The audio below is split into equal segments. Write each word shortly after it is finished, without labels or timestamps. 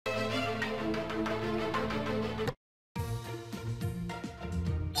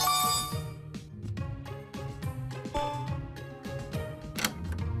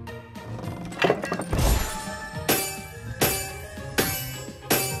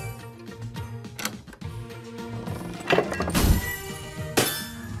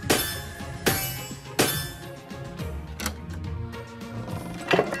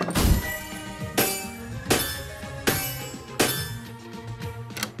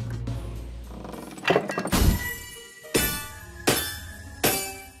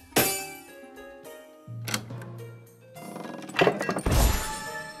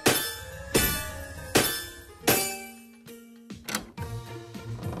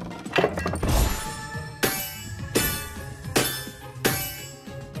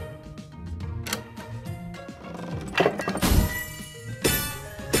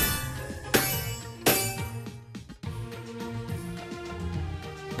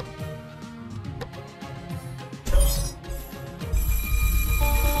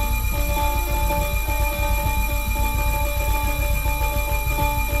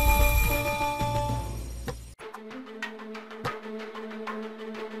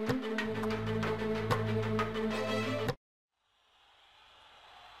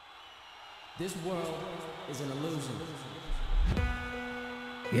This world is an illusion.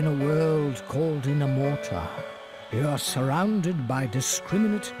 In a world called Inamorta, you are surrounded by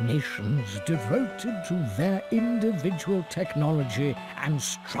discriminate nations devoted to their individual technology and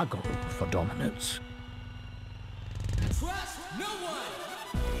struggle for dominance. Trust no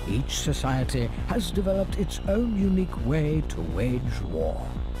one! Each society has developed its own unique way to wage war.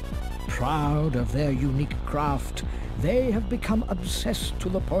 Proud of their unique craft, they have become obsessed to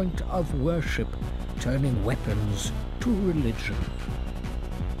the point of worship, turning weapons to religion.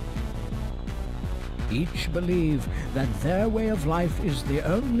 Each believe that their way of life is the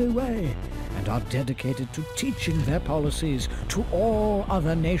only way, and are dedicated to teaching their policies to all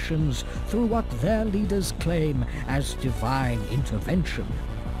other nations through what their leaders claim as divine intervention,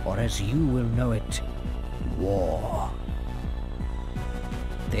 or as you will know it, war.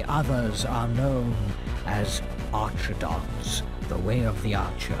 The others are known as Archidons, the way of the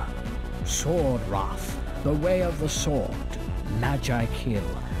archer; Swordwrath, the way of the sword; Magikill,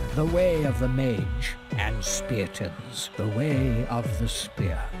 the way of the mage; and Speartons, the way of the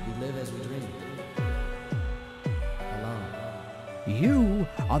spear. We live as we dream. Alone. You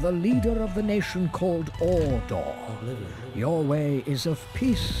are the leader of the nation called Ordor. Oblivion. Your way is of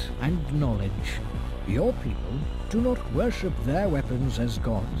peace and knowledge. Your people do not worship their weapons as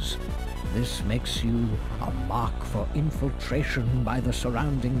gods. This makes you a mark for infiltration by the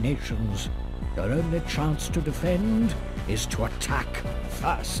surrounding nations. Your only chance to defend is to attack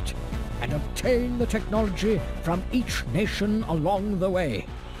first, and obtain the technology from each nation along the way.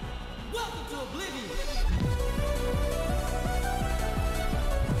 Welcome to Oblivion!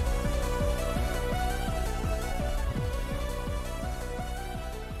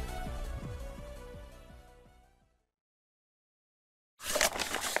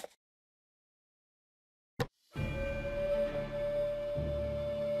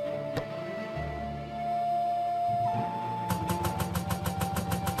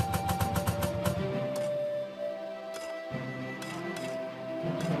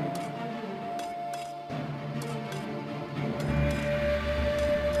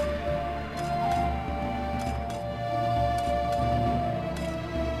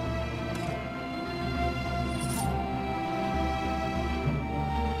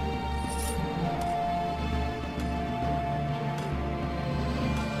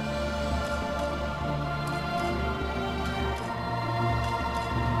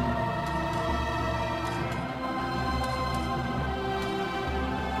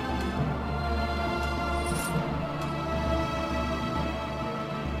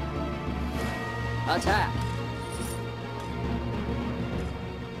 Attack!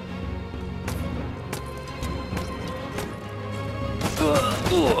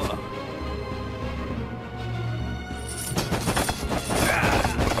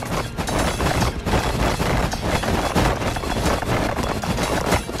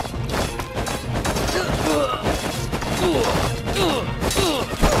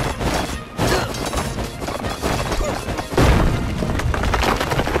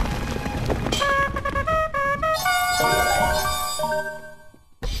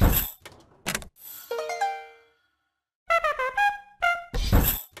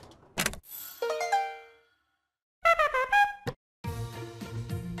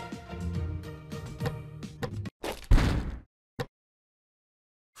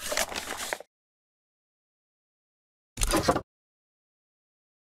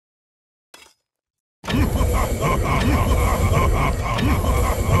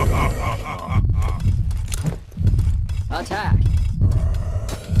 Attack!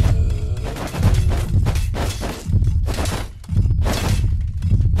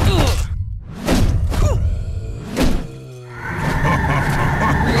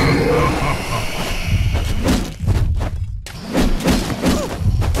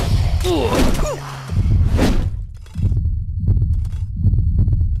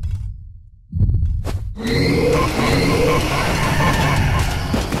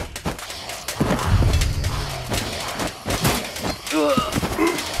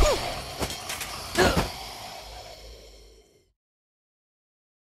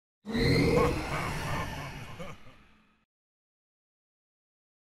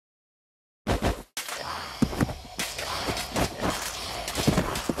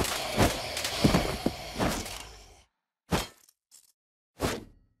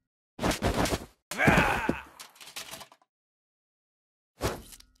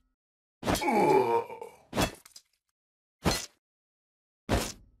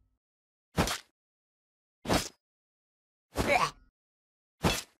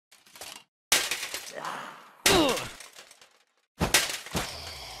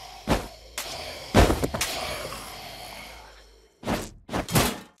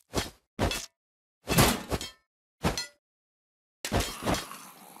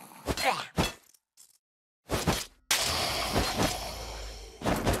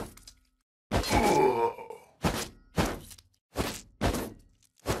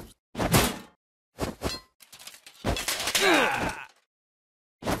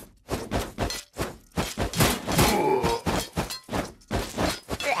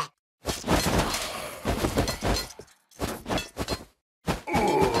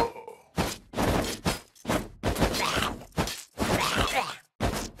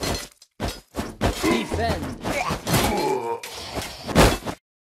 Defend.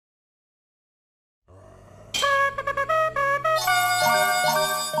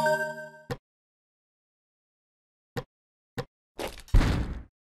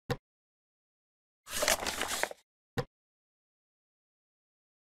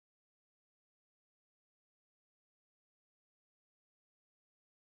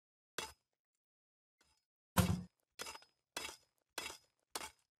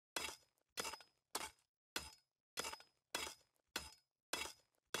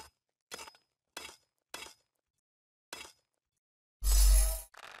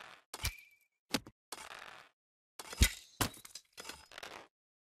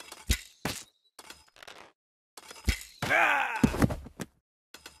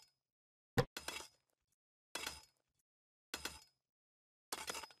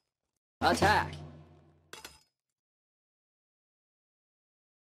 Attack.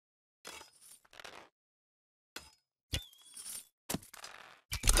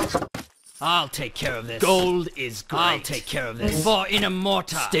 I'll take care of this. Gold is great. I'll take care of this. For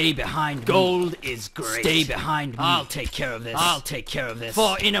Inamorta. Stay behind me. Gold is great. Stay behind me. I'll take care of this. I'll take care of this.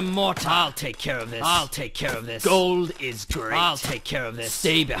 For Inamorta. I'll take care of this. I'll take care of this. Gold is great. I'll take care of this.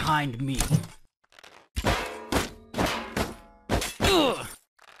 Stay behind me. Ugh.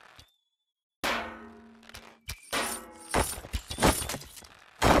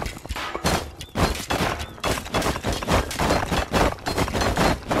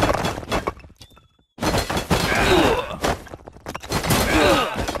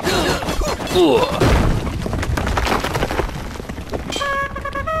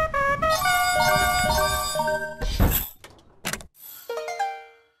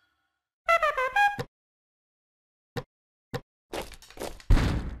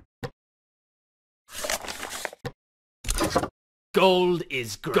 Gold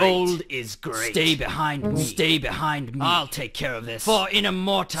is great. Gold is great. Stay behind me. Stay behind me. I'll take care of this. For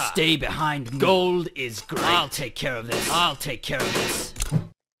Inamorta. Stay behind me. Gold is great. I'll take care of this. I'll take care of this.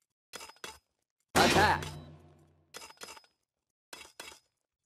 Attack.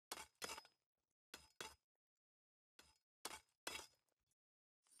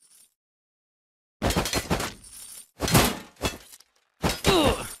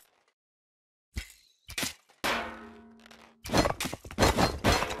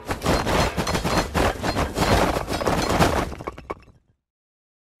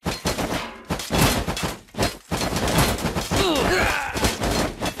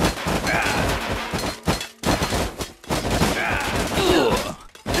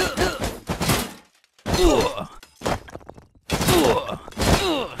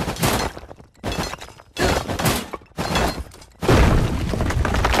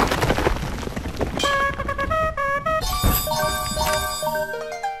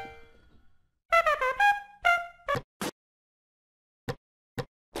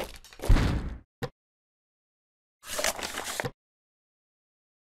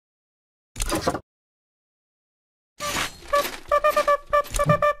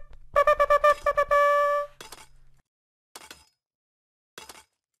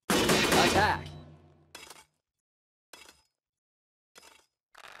 Attack.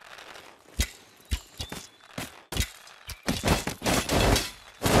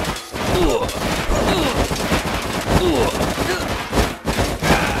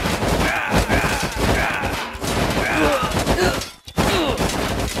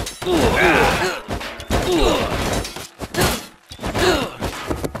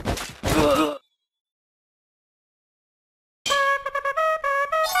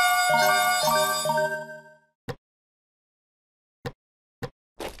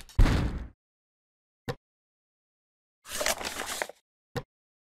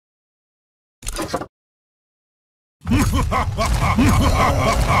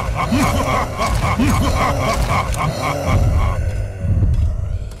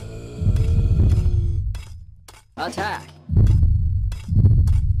 Attack.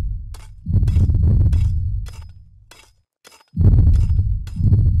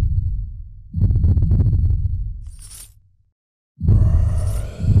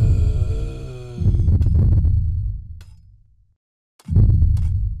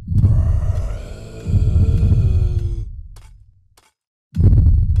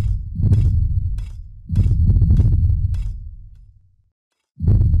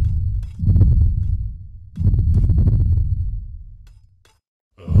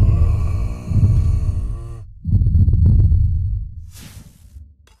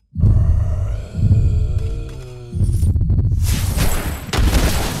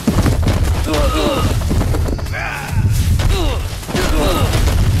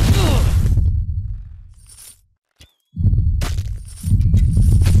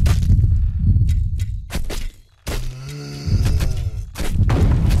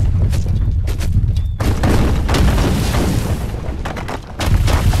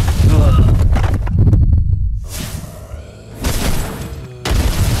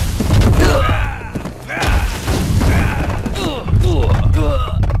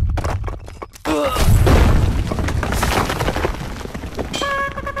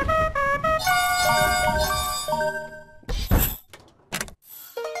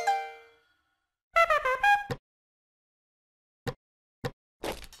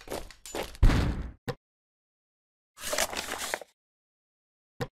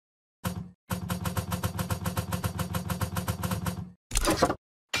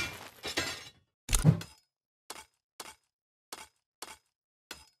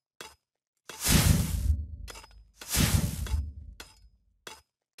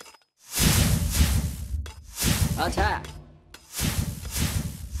 Attack.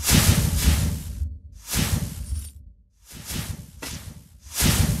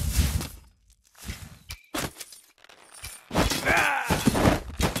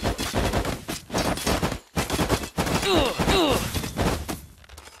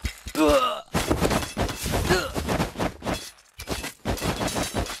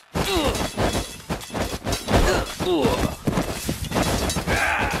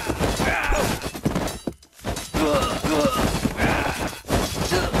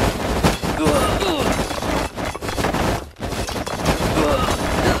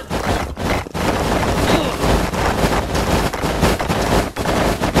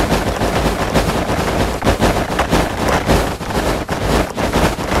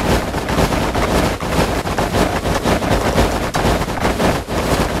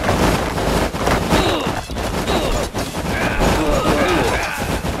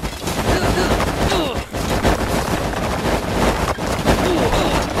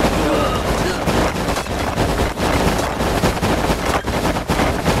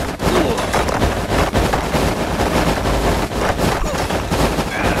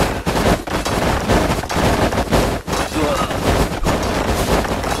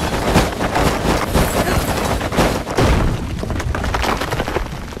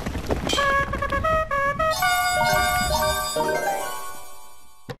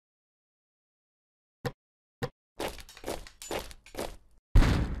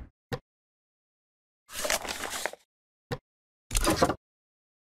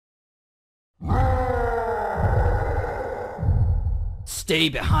 Stay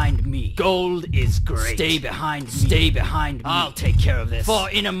behind me. Gold is great. Stay behind me. Stay behind me. I'll take care of this. For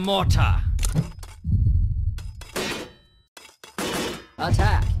Inamorta.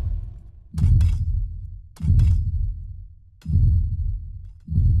 Attack.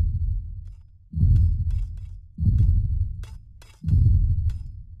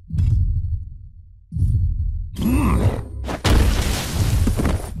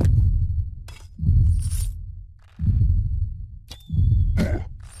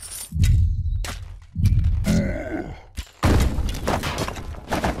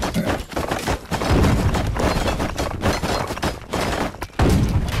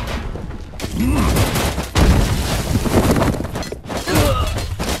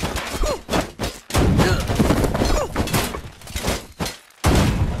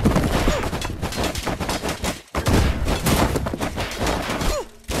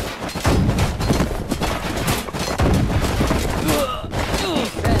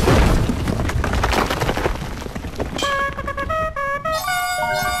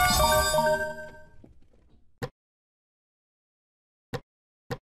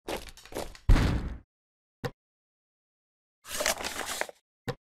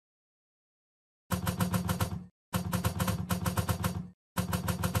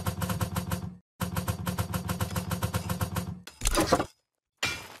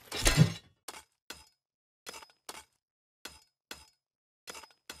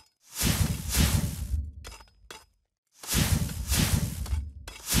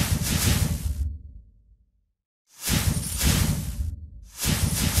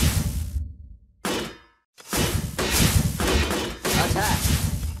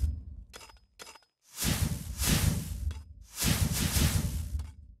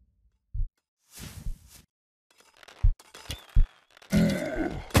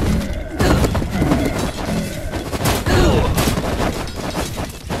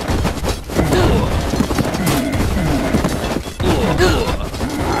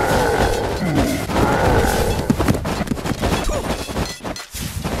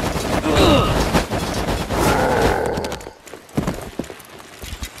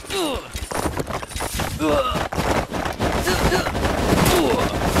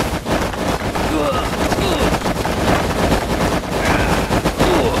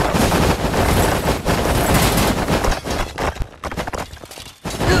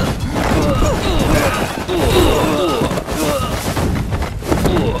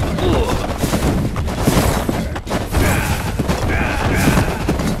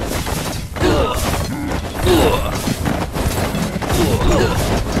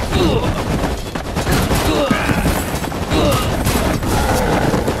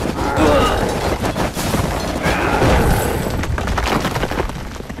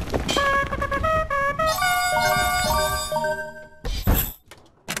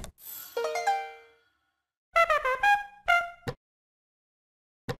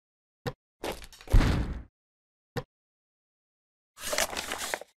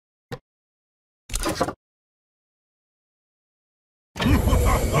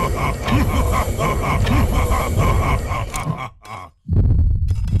 Ha ha ha ha!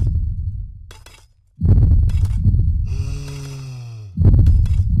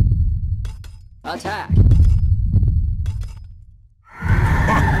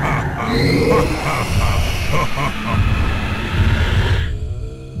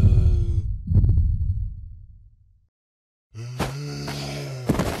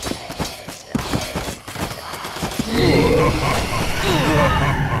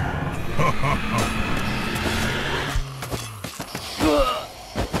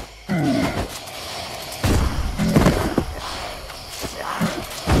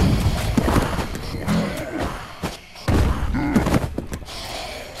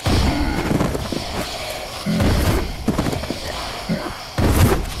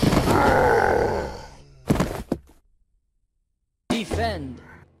 Defend.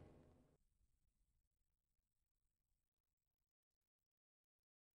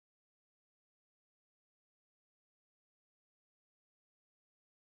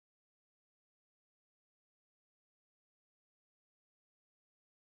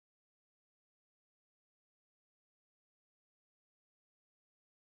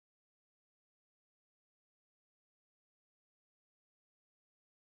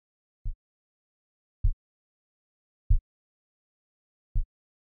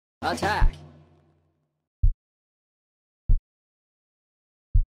 Attack.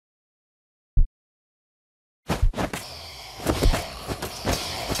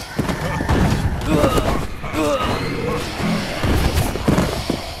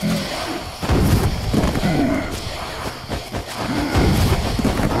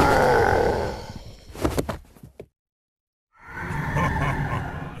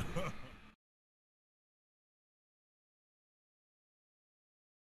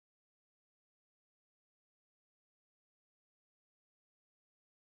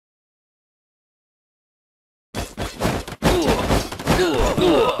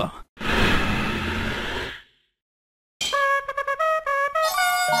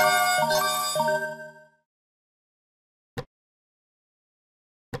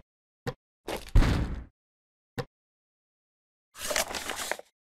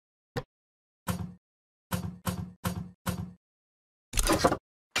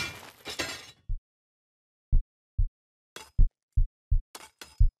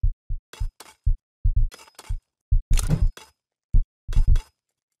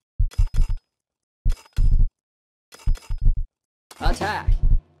 Attack.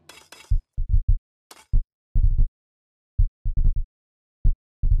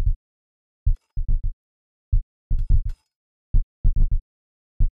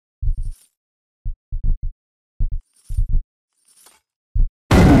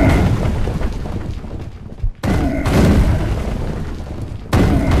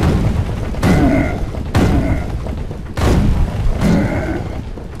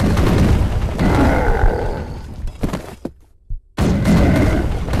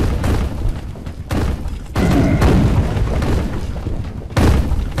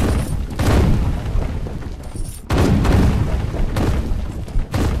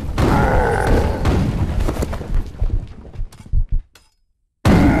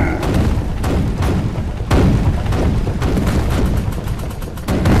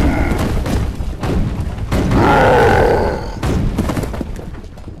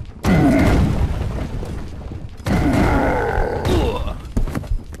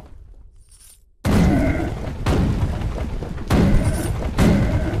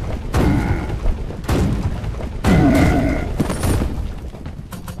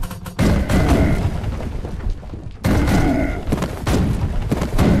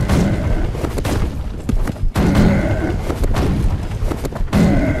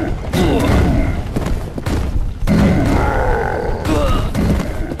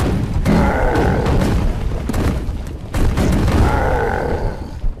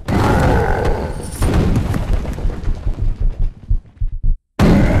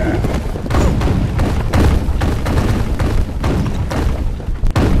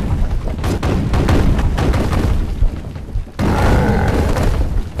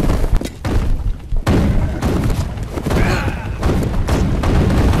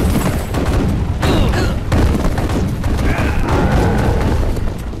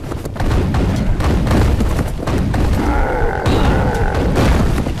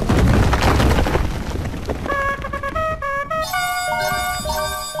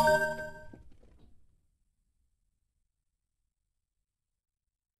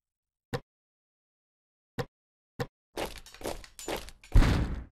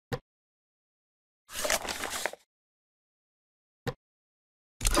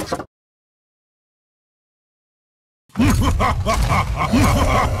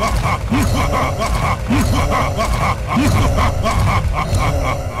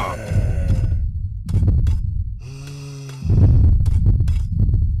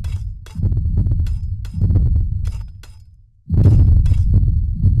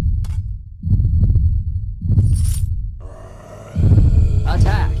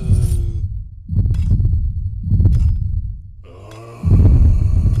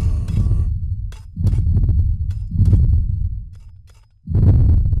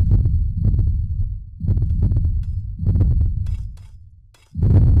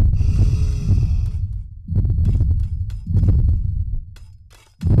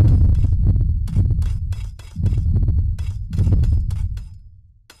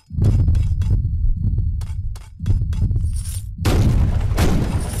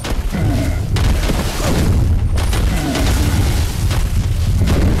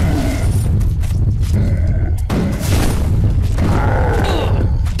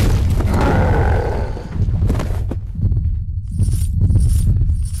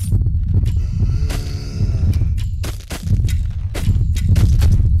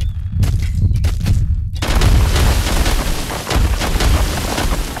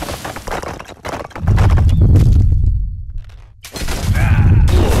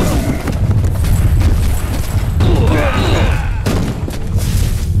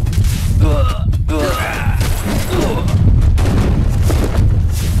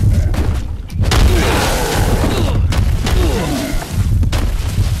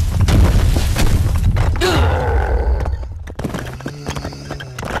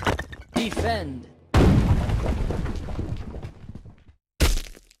 Defend.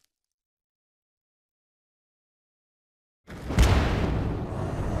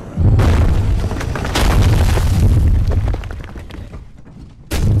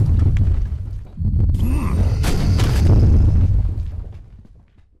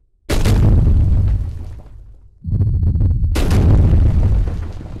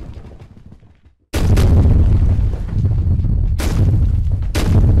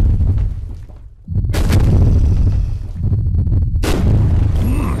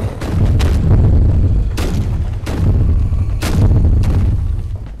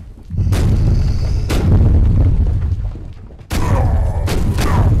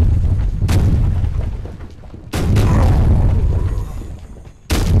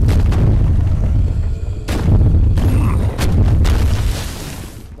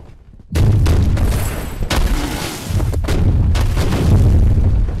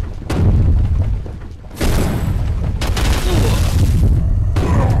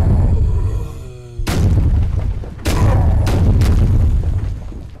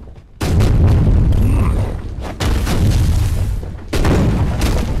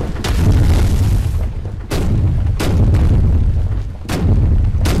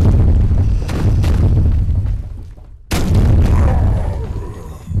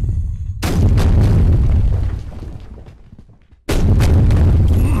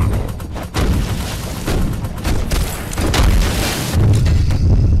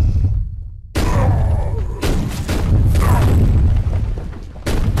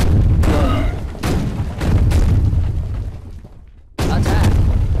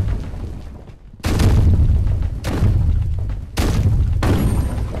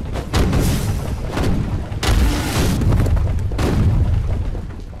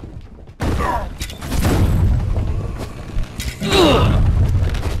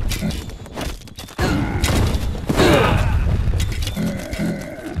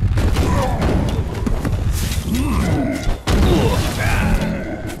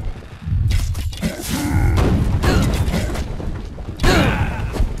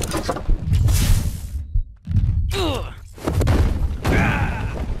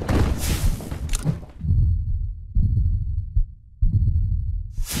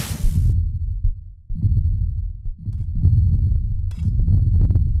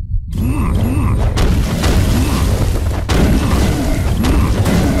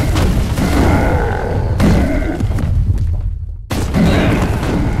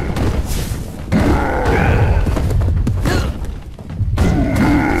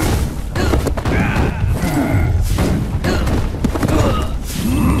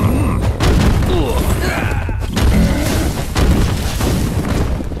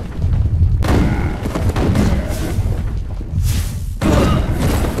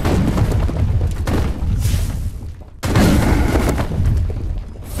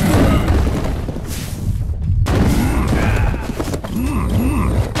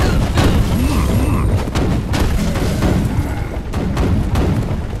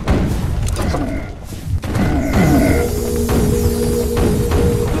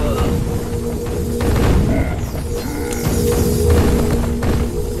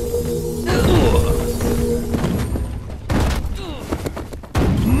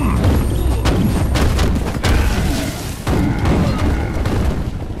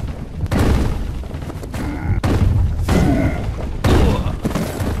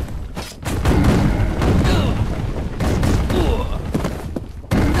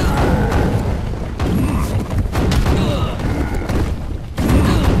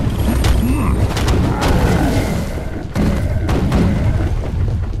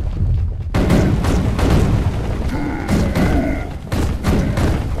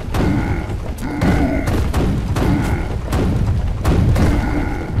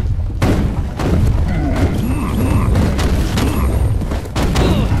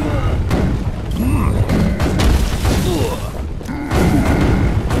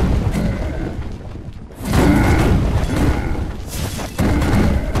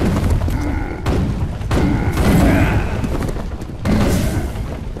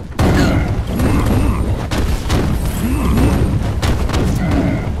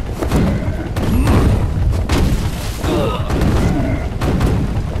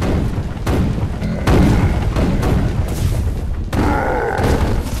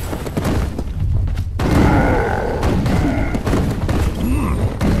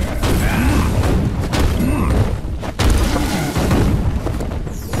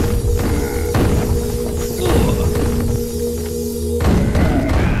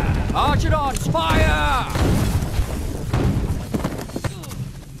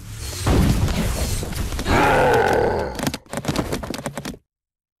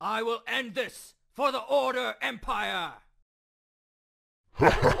 I will end this for the Order Empire!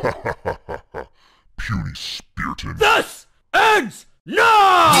 Puny Spearton. This ends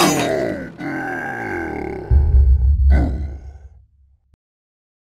now!